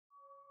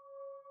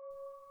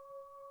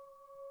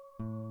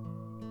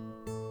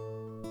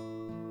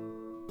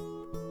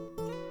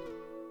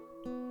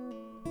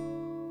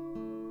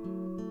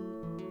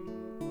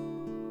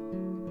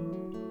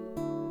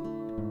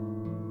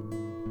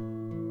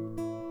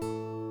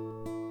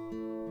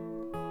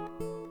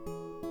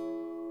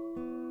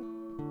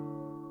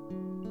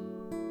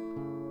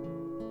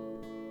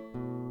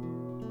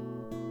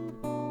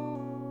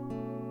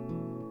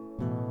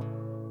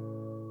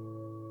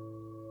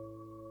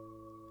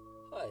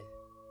Hi,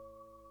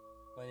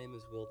 my name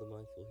is Will the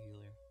Mindful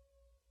Healer,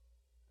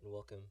 and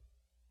welcome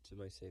to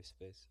my safe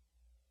space.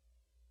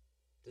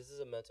 This is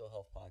a mental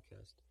health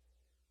podcast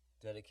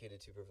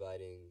dedicated to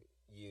providing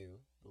you,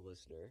 the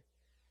listener,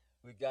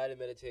 with guided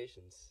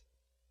meditations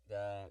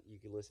that you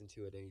can listen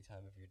to at any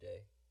time of your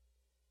day.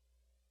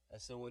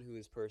 As someone who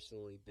has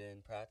personally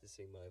been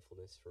practicing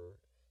mindfulness for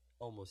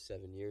almost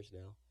 7 years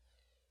now,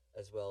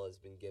 as well as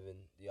been given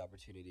the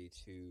opportunity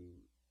to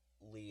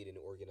lead and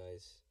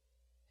organize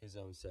his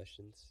own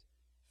sessions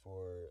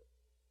for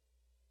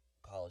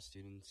college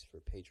students, for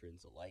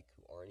patrons alike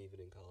who aren't even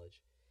in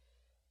college,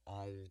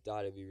 I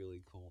thought it'd be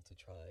really cool to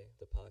try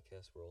the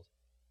podcast world.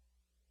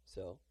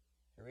 So,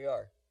 here we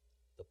are,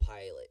 the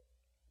pilot.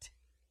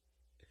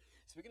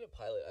 Speaking of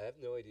pilot, I have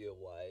no idea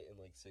why in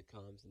like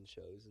sitcoms and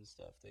shows and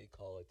stuff they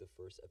call like the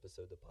first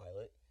episode the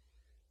pilot,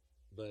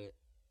 but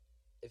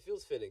it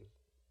feels fitting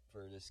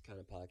for this kind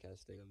of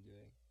podcast thing I'm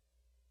doing.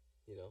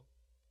 You know,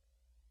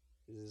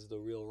 this is the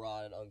real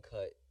raw and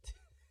uncut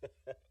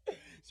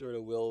sort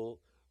of Will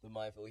the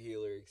Mindful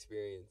Healer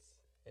experience.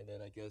 And then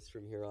I guess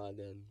from here on,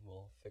 then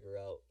we'll figure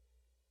out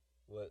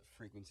what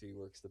frequency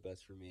works the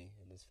best for me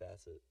in this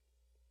facet.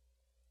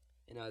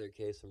 In either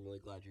case, I'm really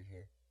glad you're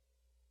here.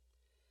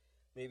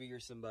 Maybe you're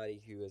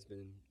somebody who has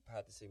been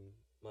practicing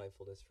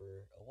mindfulness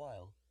for a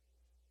while,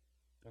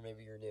 or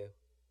maybe you're new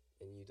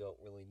and you don't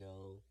really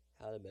know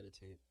how to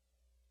meditate.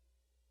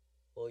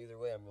 Well, either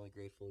way, I'm really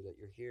grateful that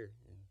you're here,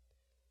 and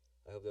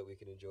I hope that we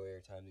can enjoy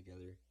our time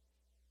together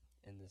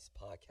in this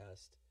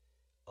podcast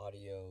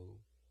audio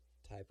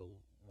type of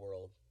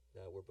world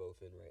that we're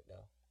both in right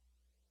now.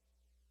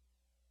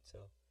 So,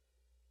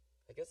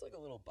 I guess like a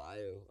little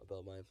bio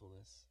about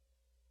mindfulness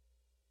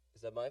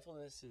is that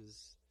mindfulness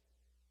is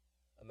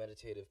a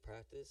meditative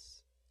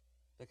practice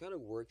that kind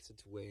of works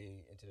its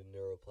way into the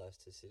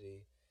neuroplasticity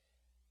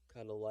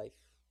kind of life,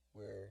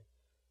 where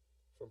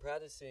from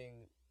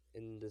practicing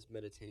in this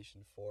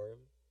meditation form,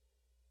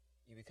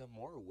 you become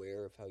more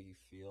aware of how you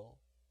feel,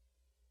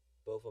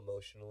 both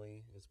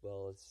emotionally as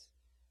well as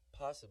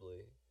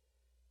possibly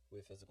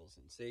with physical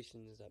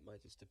sensations that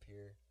might just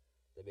appear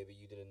that maybe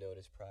you didn't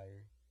notice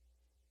prior,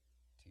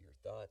 to your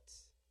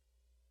thoughts,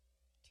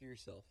 to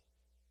yourself.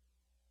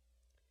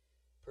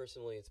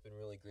 Personally, it's been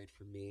really great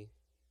for me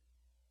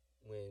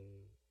when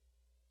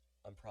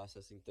I'm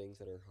processing things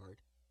that are hard,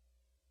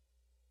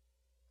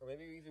 or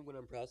maybe even when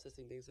I'm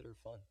processing things that are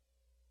fun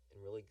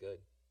and really good,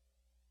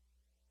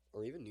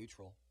 or even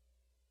neutral,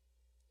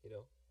 you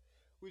know,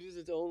 which is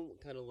its own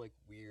kind of like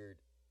weird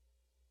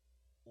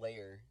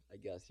layer, I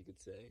guess you could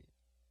say.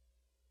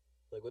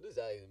 Like, what does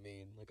that even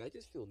mean? Like, I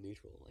just feel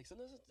neutral. Like,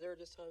 sometimes there are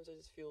just times I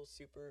just feel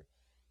super,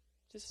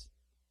 just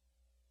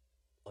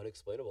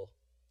unexplainable.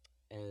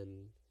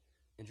 And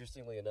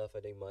interestingly enough,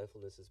 I think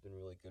mindfulness has been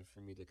really good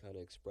for me to kind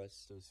of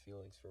express those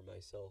feelings for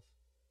myself.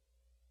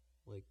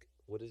 Like,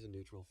 what does a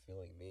neutral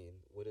feeling mean?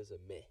 What does a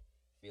meh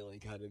feeling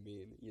kind of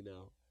mean, you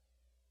know?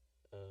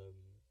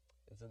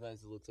 And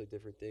sometimes it looks like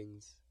different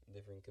things in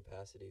different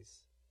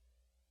capacities.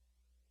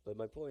 But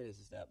my point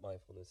is that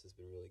mindfulness has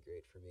been really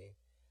great for me.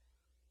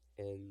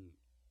 And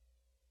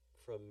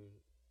from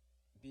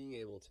being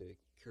able to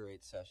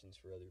curate sessions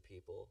for other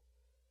people,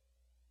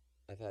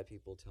 I've had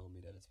people tell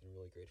me that it's been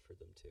really great for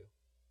them too,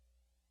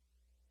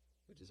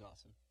 which is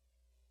awesome.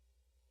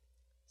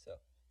 So,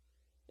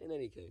 in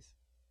any case,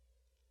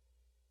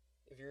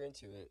 if you're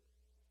into it,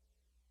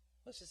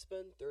 let's just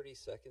spend 30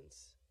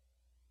 seconds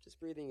just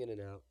breathing in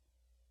and out.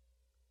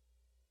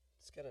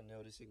 Just kind of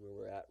noticing where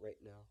we're at right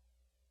now.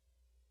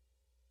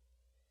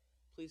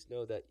 Please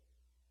know that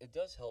it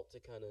does help to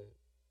kind of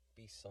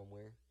be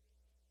somewhere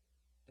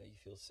that you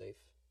feel safe,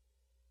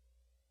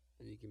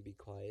 that you can be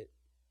quiet,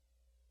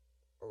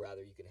 or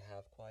rather you can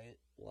have quiet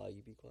while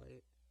you be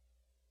quiet.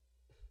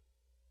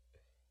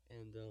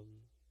 And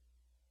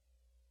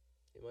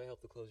it might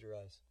help to close your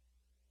eyes.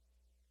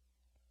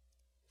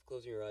 If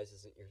closing your eyes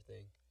isn't your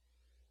thing,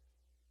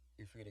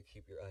 you're free to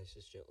keep your eyes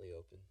just gently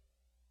open.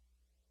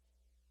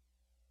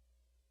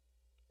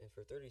 And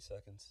for 30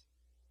 seconds,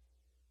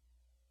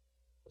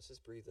 let's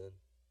just breathe in.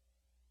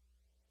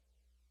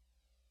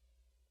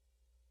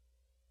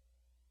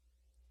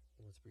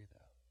 And let's breathe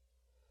out.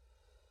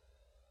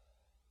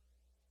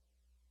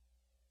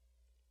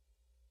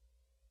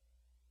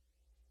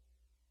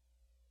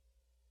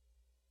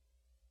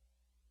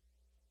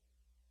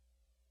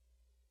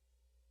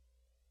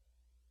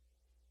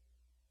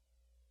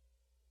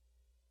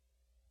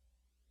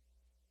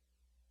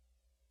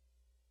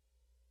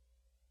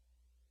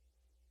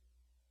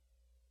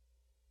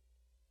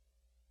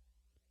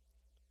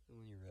 And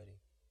when you're ready,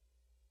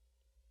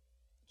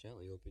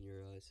 gently open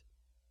your eyes.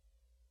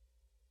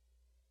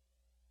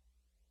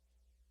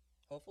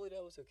 Hopefully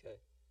that was okay.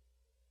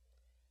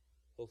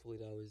 Hopefully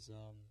that was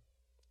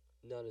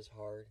not as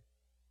hard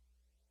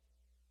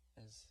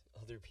as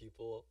other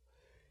people,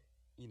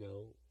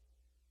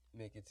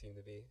 make it seem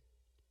to be.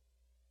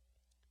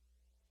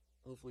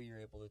 Hopefully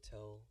you're able to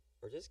tell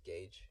or just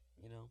gauge,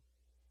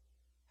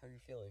 how you're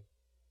feeling.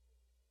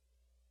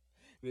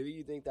 Maybe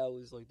you think that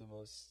was like the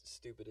most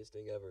stupidest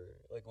thing ever.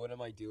 Like, what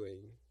am I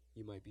doing?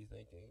 You might be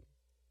thinking.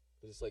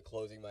 Just like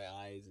closing my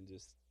eyes and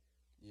just,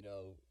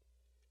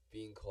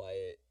 being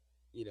quiet,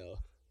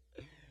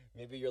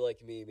 Maybe you're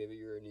like me. Maybe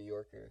you're a New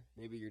Yorker.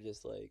 Maybe you're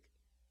just like,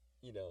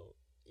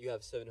 you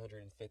have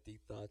 750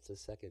 thoughts a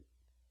second,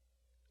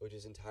 which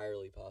is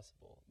entirely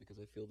possible because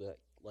I feel that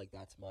like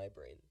that's my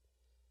brain.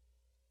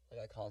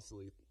 Like I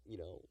constantly,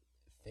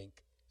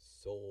 think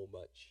so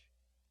much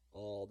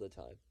all the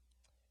time.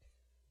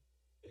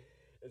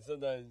 And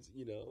sometimes,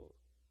 I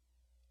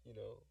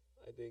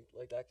think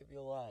like that could be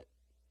a lot.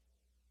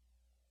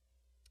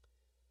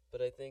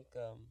 But I think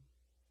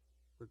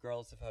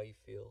regardless of how you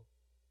feel,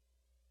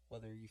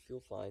 whether you feel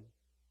fine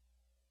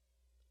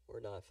or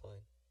not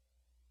fine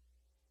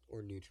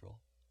or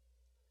neutral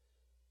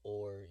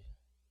or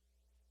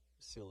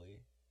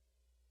silly,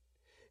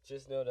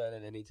 just know that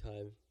at any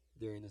time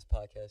during this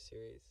podcast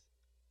series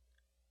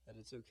that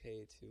it's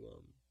okay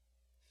to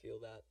feel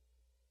that.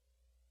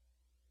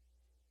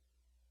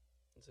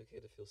 It's okay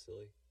to feel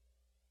silly.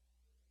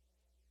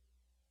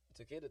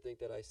 It's okay to think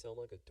that I sound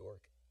like a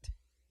dork.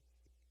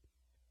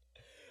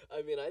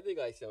 I mean, I think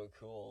I sound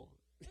cool.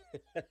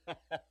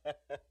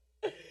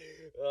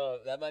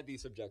 That might be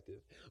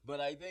subjective, but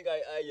I think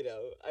I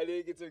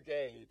think it's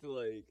okay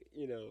to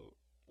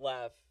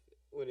laugh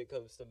when it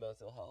comes to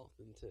mental health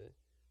and to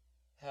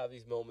have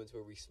these moments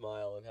where we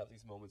smile and have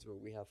these moments where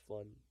we have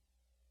fun.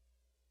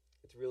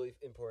 It's really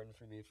important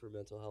for me for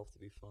mental health to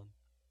be fun.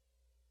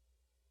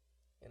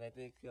 And I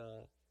think,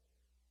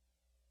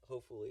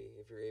 hopefully,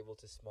 if you're able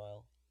to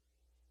smile,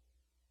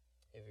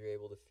 if you're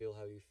able to feel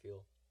how you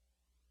feel,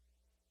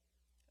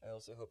 I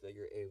also hope that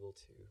you're able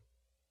to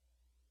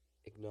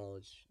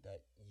acknowledge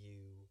that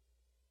you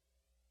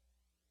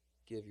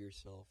give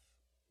yourself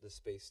the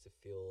space to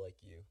feel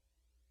like you.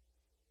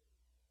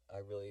 I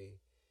really,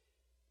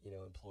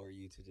 implore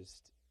you to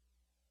just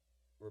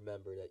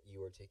remember that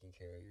you are taking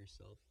care of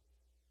yourself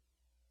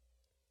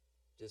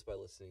just by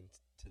listening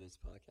to this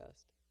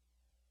podcast.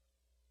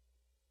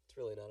 It's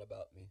really not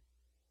about me.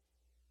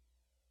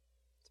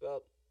 It's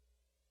about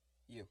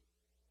you.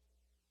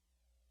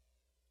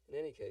 In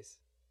any case,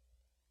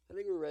 I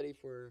think we're ready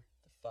for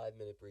the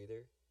 5-minute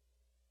breather.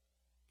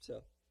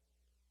 So,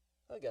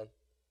 again,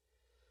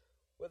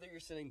 whether you're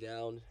sitting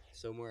down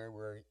somewhere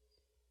where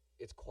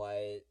it's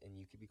quiet and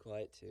you can be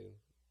quiet too,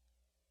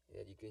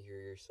 and you can hear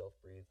yourself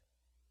breathe,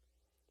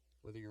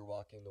 whether you're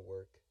walking to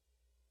work,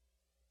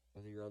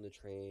 whether you're on the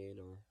train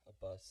or a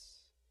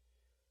bus,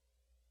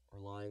 or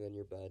lying on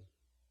your bed,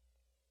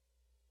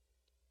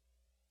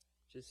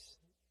 just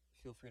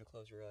feel free to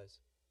close your eyes.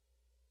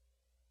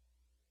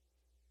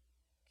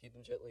 Keep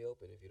them gently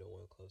open if you don't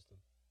want to close them.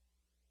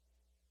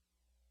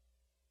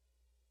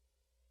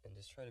 And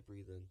just try to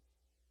breathe in.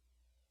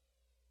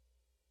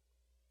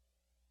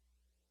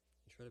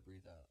 And try to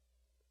breathe out.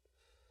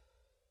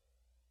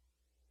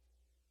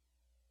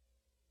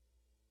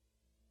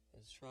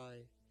 And just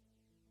try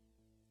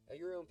at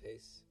your own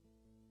pace.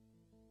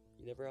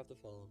 You never have to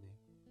follow me.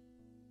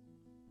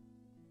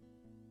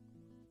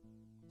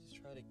 Just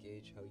try to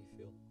gauge how you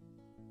feel.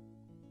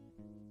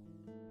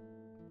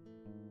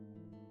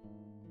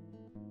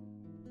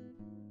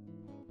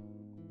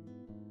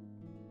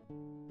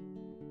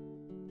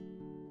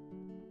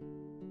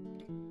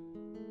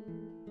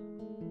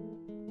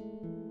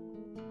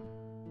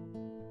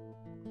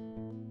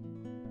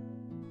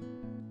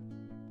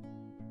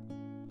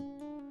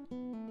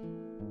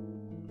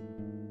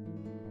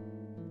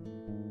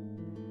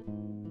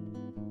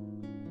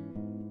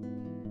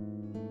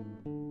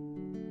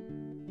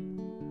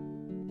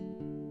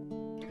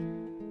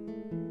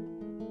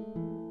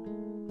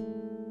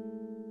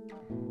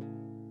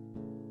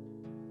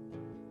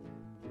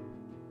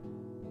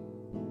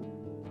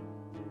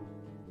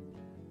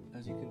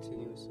 As you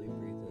continuously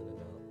breathe in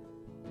and out,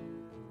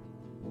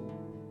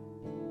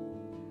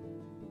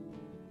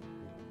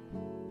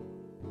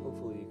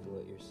 hopefully you can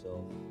let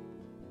yourself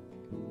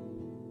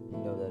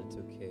know that it's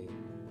okay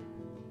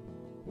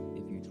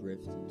if you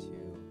drift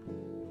into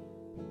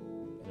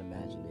an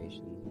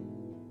imagination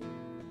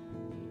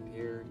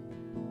impaired,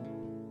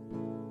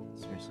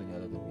 especially now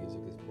that the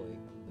music is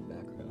playing in the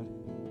background.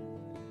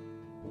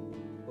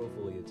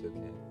 Hopefully it's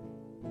okay.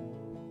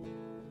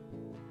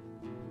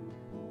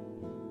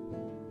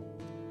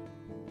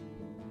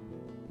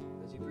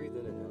 As you breathe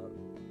in and out,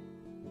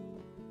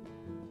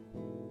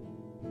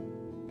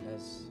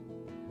 as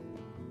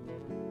the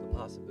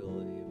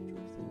possibility of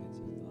drifting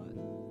into thought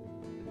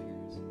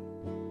appears,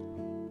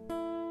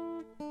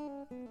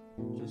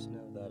 just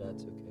know that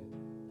that's okay.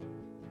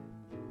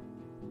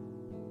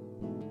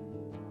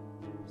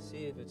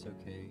 See if it's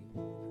okay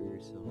for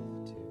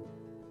yourself to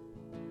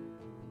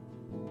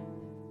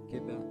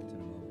get back to the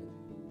moment.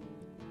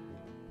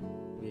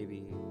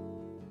 Maybe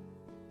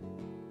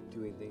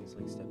doing things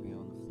like stepping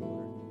on the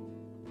floor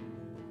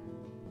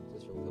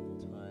just for a couple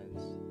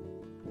times,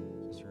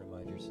 just to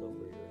remind yourself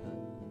where you're at.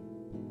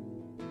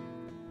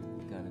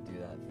 Kind of do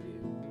that for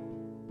you.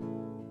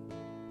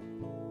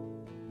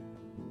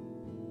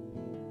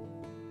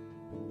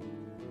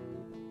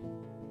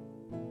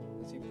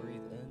 As you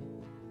breathe in,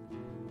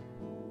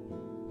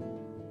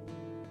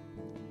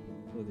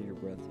 whether your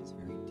breath is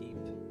very deep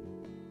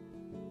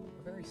or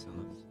very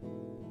soft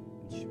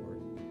and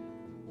short,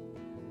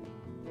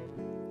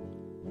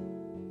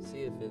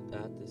 see if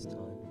at this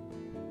time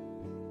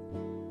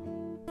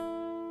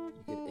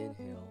you can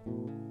inhale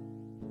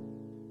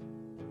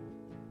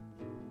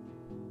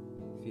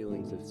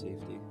feelings of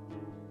safety,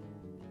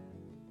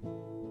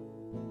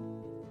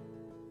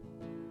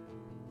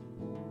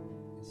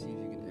 and see if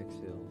you can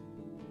exhale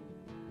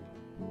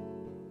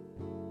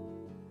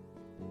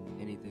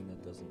anything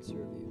that doesn't serve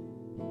you.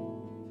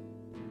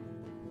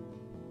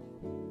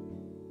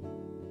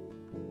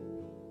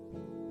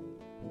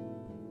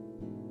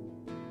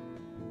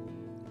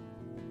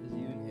 As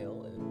you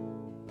inhale in,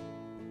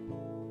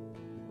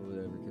 or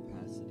whatever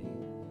capacity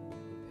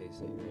and pace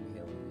that you're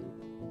inhaling in,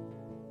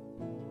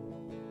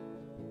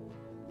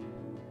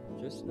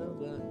 just know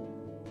that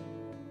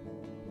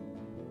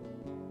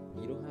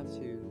you don't have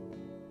to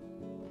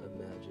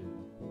imagine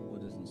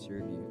what doesn't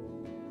serve you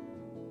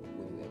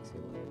when you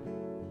exhale out.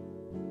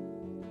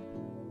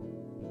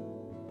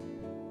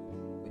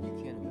 But you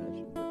can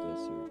imagine what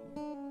does serve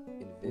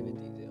you in vivid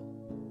detail.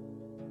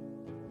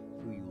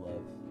 Who you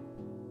love,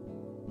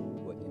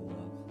 what you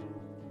love,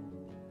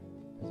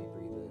 as you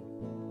breathe in.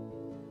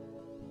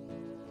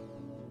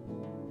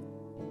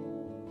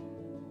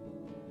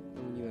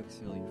 And when you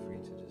exhale, you're free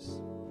to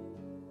just,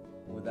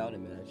 without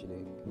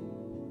imagining,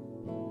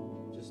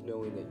 just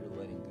knowing that you're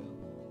letting go.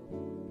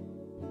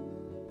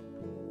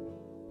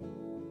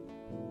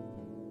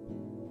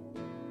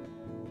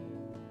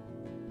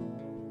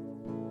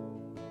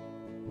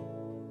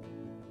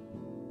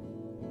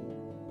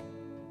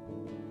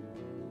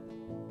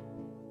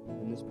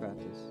 In this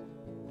practice,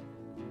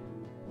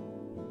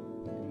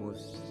 and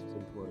most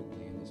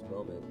importantly in this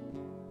moment,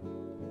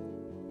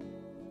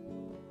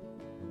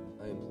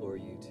 I implore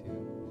you to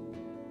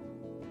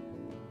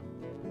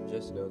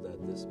just know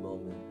that this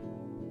moment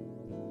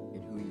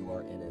and who you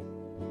are in it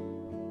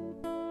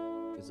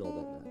is all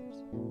that matters.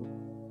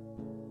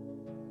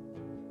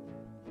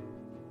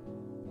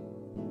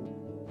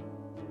 So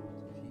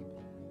keep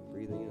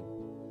breathing in.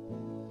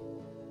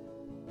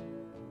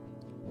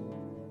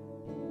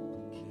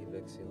 Keep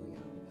exhaling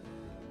out.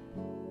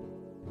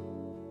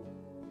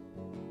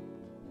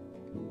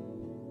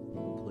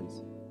 And please,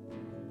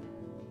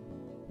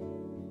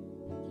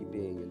 keep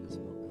being in this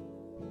moment.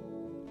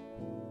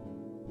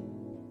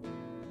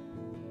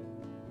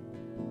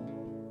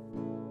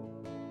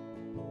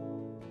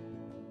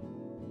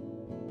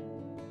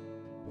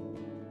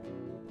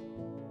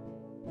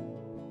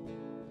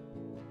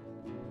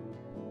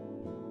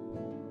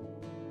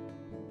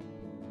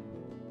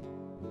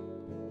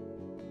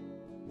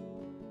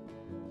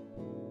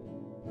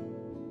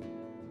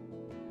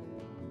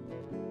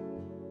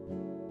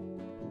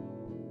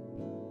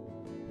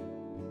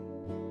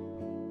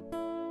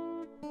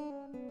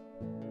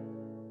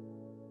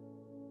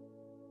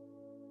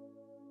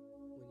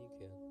 When you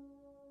can,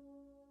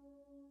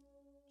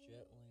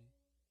 gently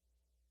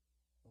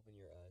open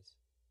your eyes.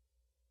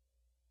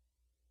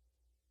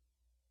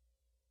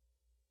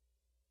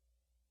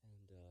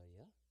 And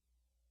yeah,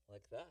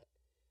 like that,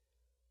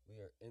 we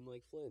are in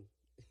Lake Flynn.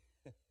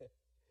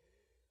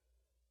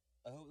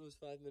 I hope those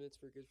 5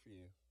 minutes were good for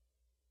you.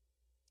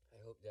 I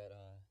hope that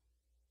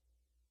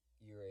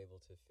you're able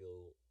to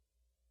feel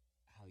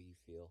how you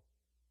feel,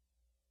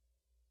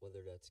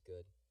 whether that's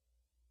good,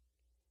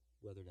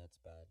 whether that's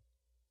bad,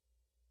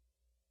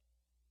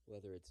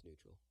 whether it's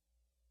neutral.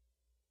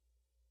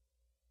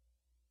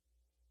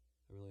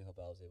 I really hope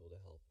I was able to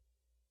help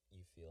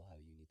you feel how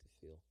you need to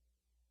feel,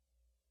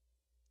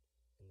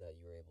 and that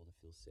you were able to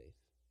feel safe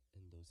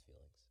in those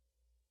feelings.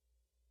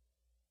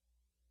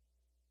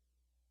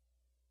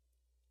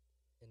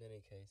 In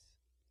any case,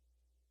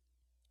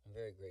 I'm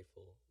very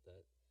grateful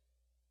that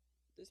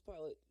this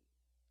pilot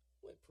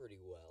went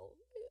pretty well.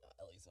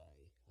 At least I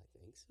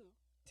think so.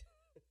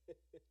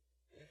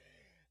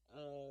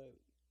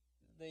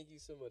 Thank you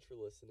so much for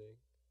listening.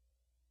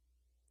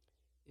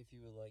 If you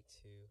would like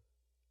to,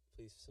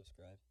 please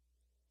subscribe.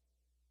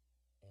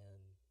 And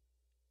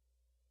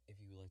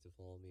if you would like to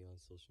follow me on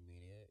social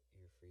media,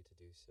 you're free to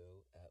do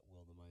so at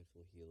Will the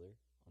Mindful Healer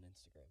on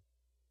Instagram.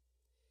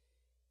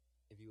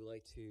 If you would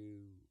like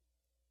to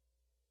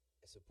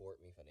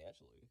support me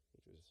financially,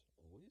 which is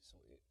always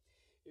sweet,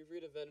 you're free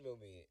to Venmo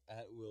me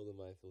at Will the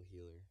Mindful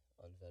Healer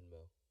on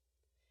Venmo.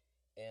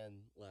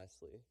 And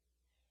lastly,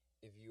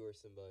 if you are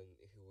someone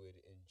who would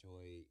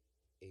enjoy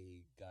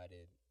a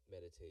guided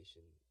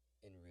meditation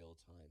in real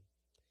time,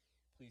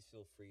 please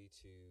feel free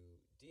to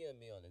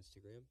DM me on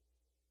Instagram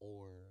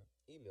or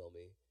email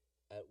me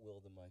at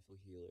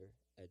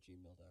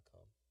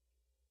willthemindfulhealer@gmail.com.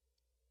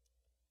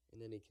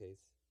 In any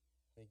case,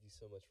 thank you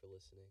so much for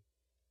listening.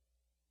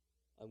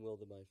 I'm Will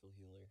the Mindful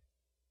Healer,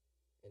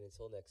 and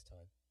until next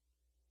time,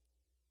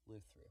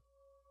 live through.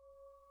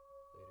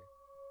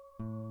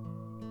 Later.